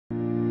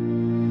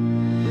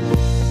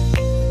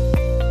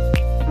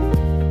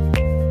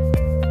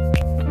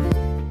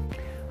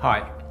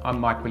Hi, I'm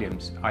Mike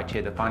Williams. I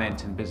chair the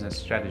Finance and Business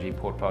Strategy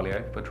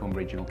portfolio for Toowoomba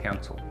Regional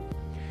Council.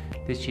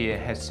 This year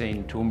has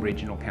seen Toowoomba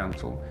Regional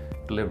Council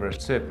deliver a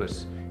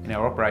surplus in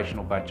our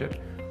operational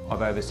budget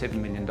of over $7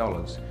 million,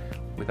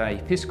 with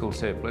a fiscal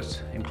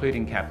surplus,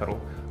 including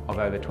capital, of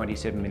over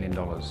 $27 million.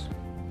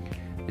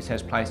 This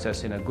has placed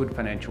us in a good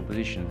financial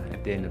position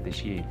at the end of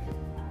this year.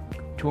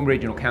 Toowoomba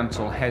Regional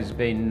Council has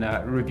been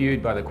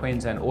reviewed by the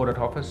Queensland Audit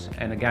Office,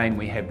 and again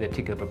we have the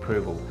tick of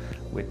approval,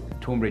 with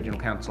Toowoomba Regional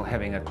Council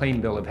having a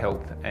clean bill of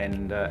health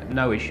and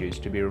no issues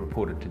to be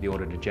reported to the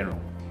Auditor General.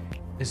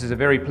 This is a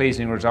very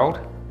pleasing result,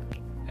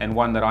 and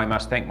one that I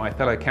must thank my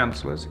fellow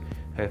councillors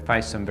who have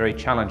faced some very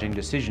challenging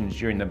decisions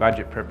during the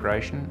budget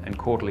preparation and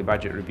quarterly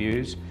budget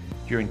reviews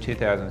during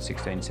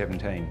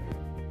 2016-17.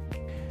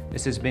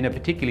 This has been a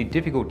particularly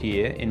difficult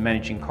year in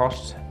managing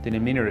costs that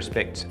in many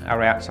respects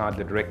are outside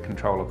the direct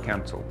control of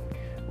Council.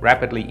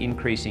 Rapidly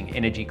increasing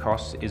energy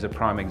costs is a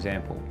prime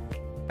example.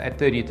 At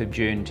 30th of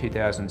June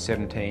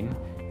 2017,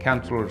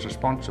 Council was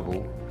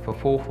responsible for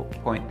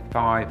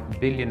 $4.5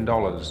 billion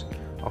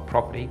of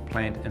property,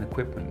 plant and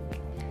equipment.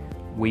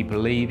 We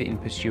believe in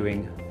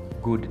pursuing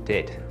good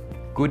debt.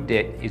 Good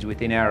debt is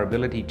within our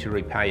ability to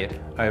repay it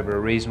over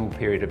a reasonable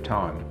period of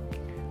time,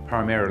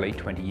 primarily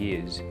 20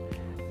 years.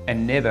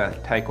 And never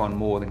take on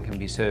more than can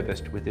be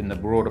serviced within the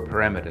broader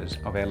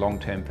parameters of our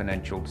long-term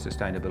financial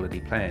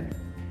sustainability plan.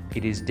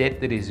 It is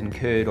debt that is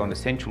incurred on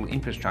essential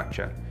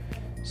infrastructure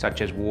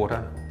such as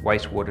water,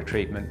 wastewater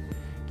treatment,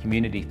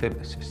 community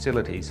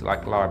facilities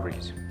like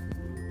libraries.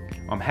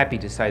 I'm happy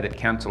to say that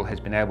Council has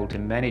been able to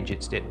manage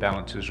its debt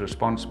balances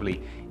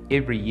responsibly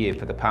every year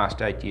for the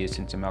past 8 years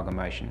since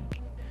amalgamation.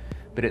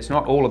 But it's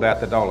not all about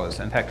the dollars,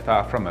 in fact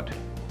far from it.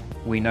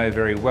 We know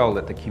very well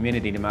that the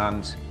community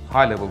demands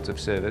high levels of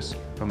service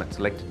from its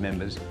elected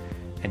members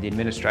and the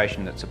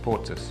administration that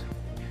supports us.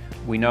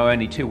 We know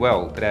only too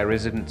well that our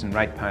residents and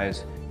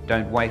ratepayers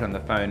don't wait on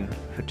the phone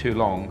for too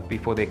long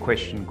before their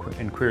questions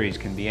and queries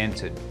can be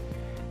answered.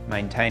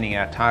 Maintaining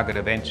our target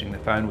of answering the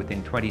phone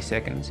within 20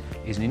 seconds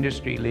is an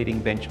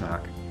industry-leading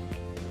benchmark.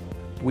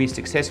 We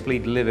successfully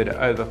delivered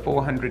over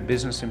 400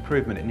 business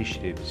improvement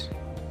initiatives.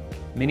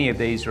 Many of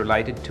these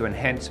related to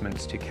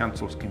enhancements to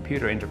Council's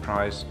computer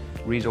enterprise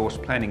resource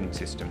planning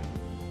system.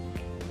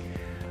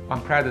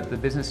 I'm proud that the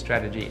Business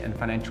Strategy and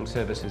Financial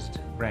Services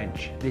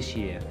branch this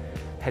year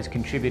has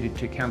contributed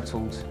to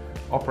Council's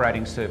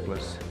operating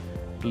surplus,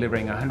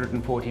 delivering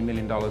 $140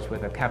 million worth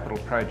of capital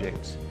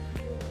projects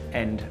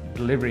and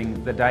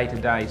delivering the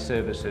day-to-day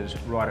services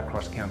right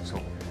across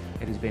Council.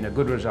 It has been a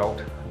good result,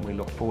 and we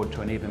look forward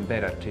to an even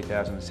better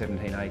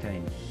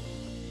 2017-18.